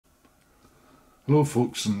Hello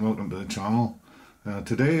folks and welcome to the channel.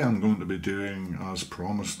 Today I'm going to be doing, as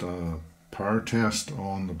promised, a power test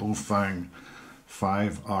on the Baofeng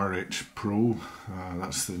 5RH Pro.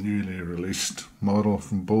 That's the newly released model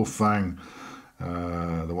from Baofeng,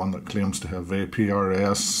 the one that claims to have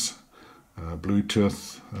APRS,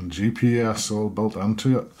 Bluetooth and GPS all built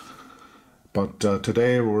into it. But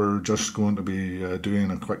today we're just going to be doing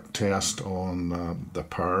a quick test on the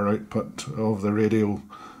power output of the radio.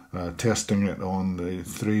 Testing it on the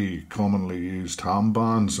three commonly used ham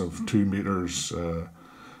bands of 2 meters,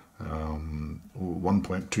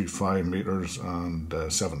 1.25 meters and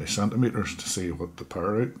 70 centimeters to see what the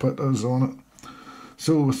power output is on it.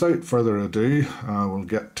 So without further ado, we'll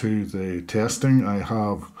get to the testing. I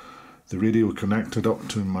have the radio connected up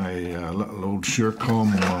to my little old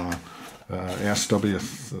Surecom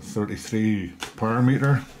SW33 power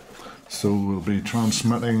meter. So we'll be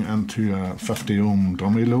transmitting into a 50 ohm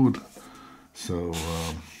dummy load. So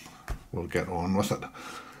we'll get on with it.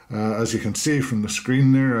 As you can see from the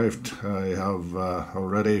screen there, I have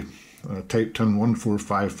already typed in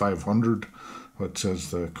 145500, which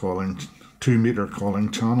is the 2 meter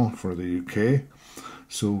calling channel for the UK.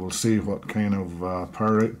 So we'll see what kind of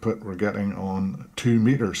power output we're getting on 2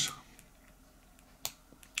 meters.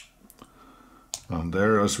 And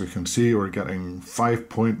there, as we can see, we're getting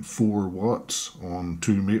 5.4 watts on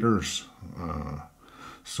 2 meters.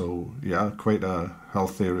 So yeah, quite a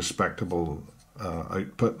healthy, respectable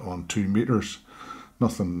output on 2 meters.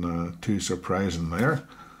 Nothing too surprising there,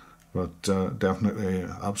 but definitely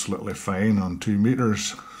absolutely fine on 2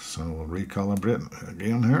 meters. So we'll recalibrate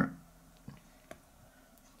again here.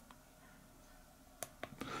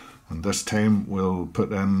 And this time we'll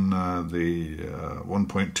put in the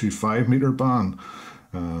 1.25 meter band.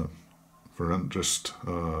 For interest,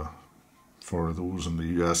 for those in the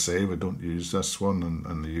USA, we don't use this one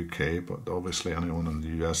in the UK, but obviously anyone in the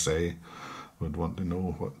USA would want to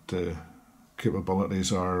know what the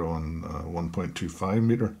capabilities are on 1.25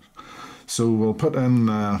 meter. So we'll put in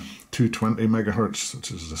 220 megahertz, which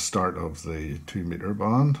is the start of the 2 meter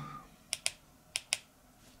band.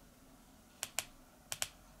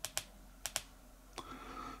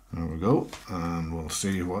 There we go, and we'll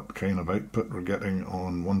see what kind of output we're getting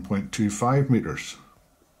on 1.25 meters.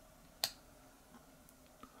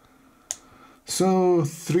 So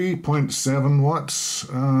 3.7 watts,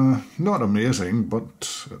 not amazing,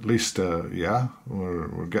 but at least yeah,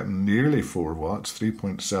 we're getting nearly 4 watts,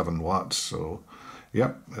 3.7 watts. So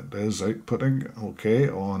yep, it is outputting okay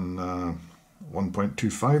on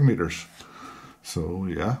 1.25 meters. So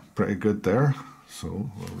yeah, pretty good there.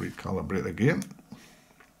 So we'll recalibrate again.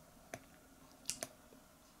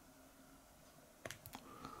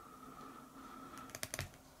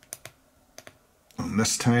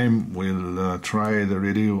 This time we'll try the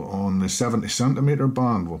radio on the 70 centimeter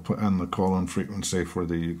band. We'll put in the call-in frequency for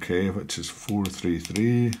the UK, which is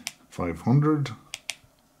 433,500.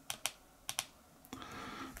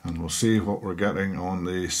 And we'll see what we're getting on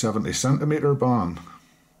the 70 centimeter band.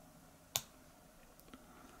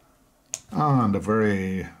 And a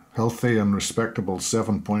very healthy and respectable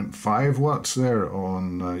 7.5 watts there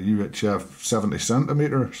on UHF 70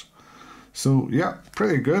 centimeters. So yeah,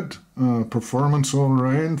 pretty good performance all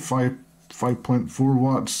around. 5.4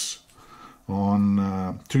 watts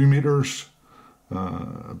on 2 meters,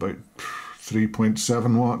 about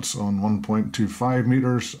 3.7 watts on 1.25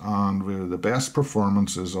 meters, and the best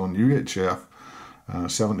performance is on UHF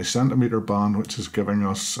 70 centimeter band, which is giving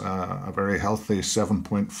us a very healthy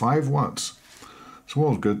 7.5 watts. So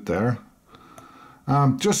all good there.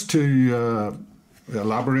 Just to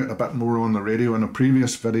elaborate a bit more on the radio, in a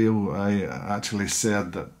previous video I actually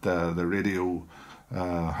said that the radio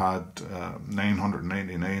had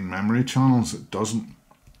 999 memory channels. It doesn't.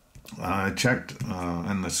 I checked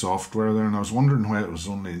in the software there, and I was wondering why it was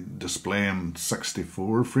only displaying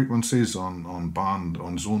 64 frequencies on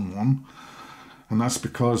zone 1, and that's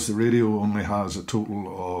because the radio only has a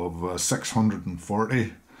total of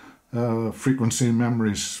 640 frequency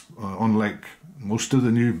memories, unlike most of the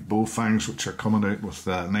new Baofengs, which are coming out with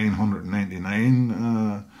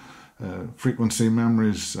 999 frequency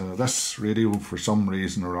memories. This radio, for some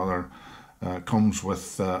reason or other, comes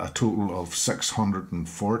with a total of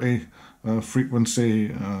 640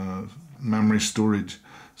 frequency memory storage.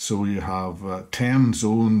 So you have 10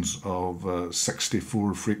 zones of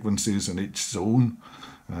 64 frequencies in each zone,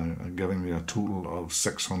 giving you a total of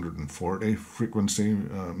 640 frequency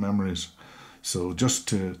memories. So just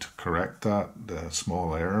to correct that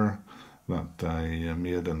small error that I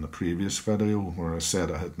made in the previous video where I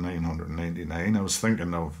said I had 999, I was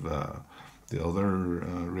thinking of the other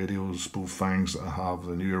radios, Baofengs that I have,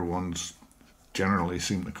 the newer ones, generally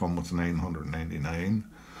seem to come with 999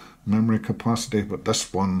 memory capacity, but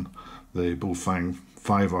this one, the Baofeng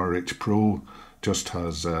 5RH Pro, just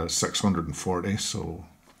has 640, so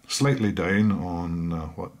slightly down on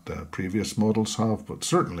what previous models have, but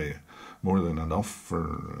certainly more than enough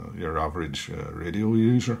for your average radio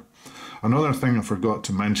user. Another thing I forgot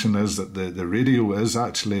to mention is that the radio is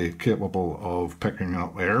actually capable of picking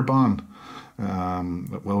up airband.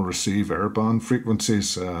 It will receive airband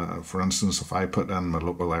frequencies. For instance, if I put in my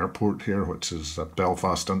local airport here, which is at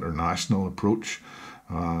Belfast International Approach,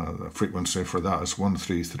 the frequency for that is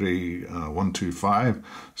 133.125,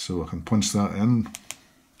 so I can punch that in.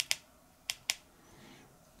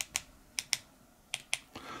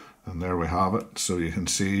 And there we have it, so you can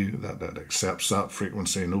see that it accepts that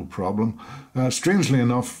frequency, no problem. Strangely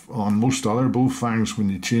enough, on most other Baofengs, when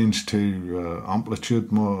you change to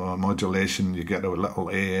amplitude modulation, you get a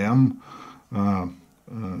little AM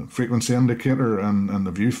frequency indicator in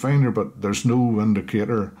the viewfinder, but there's no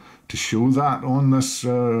indicator to show that on this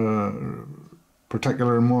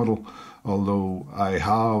particular model, although I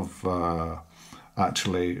have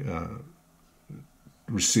actually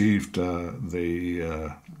received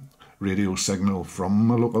the radio signal from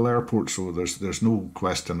a local airport, so there's no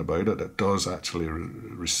question about it. It does actually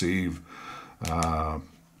receive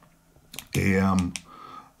AM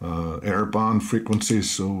airband frequencies,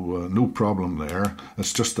 so no problem there.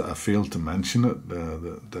 It's just that I failed to mention it,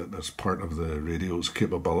 that as part of the radio's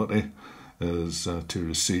capability is to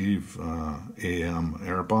receive AM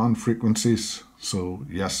airband frequencies. So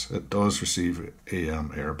yes, it does receive AM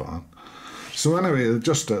airband. So anyway,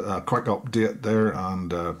 just a quick update there,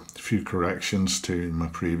 and a few corrections to my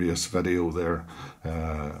previous video there.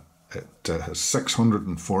 It has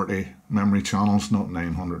 640 memory channels, not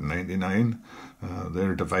 999.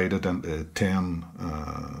 They're divided into 10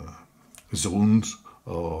 zones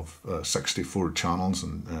of 64 channels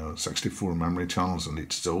and 64 memory channels in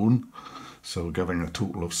each zone, so giving a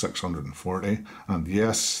total of 640. And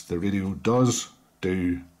yes, the radio does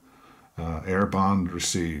do airband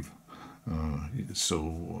receive.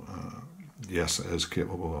 Yes, it is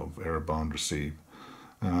capable of airband receive.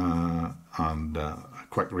 And a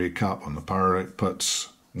quick recap on the power outputs: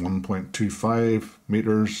 1.25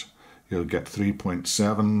 meters, you'll get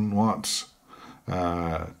 3.7 watts.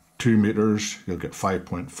 2 meters, you'll get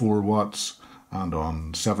 5.4 watts. And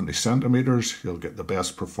on 70 centimeters, you'll get the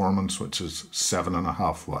best performance, which is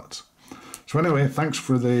 7.5 watts. So anyway, thanks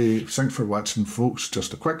for watching, folks.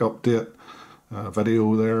 Just a quick update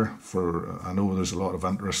video there. I know there's a lot of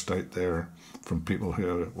interest out there from people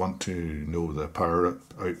who want to know the power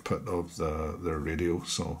output of their radio,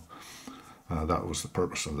 so that was the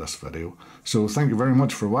purpose of this video. So thank you very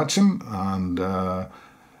much for watching, and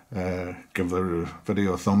give the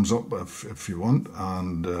video a thumbs up if you want,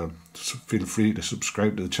 and feel free to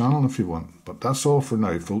subscribe to the channel if you want. But that's all for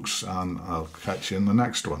now, folks, and I'll catch you in the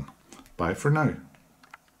next one. Bye for now.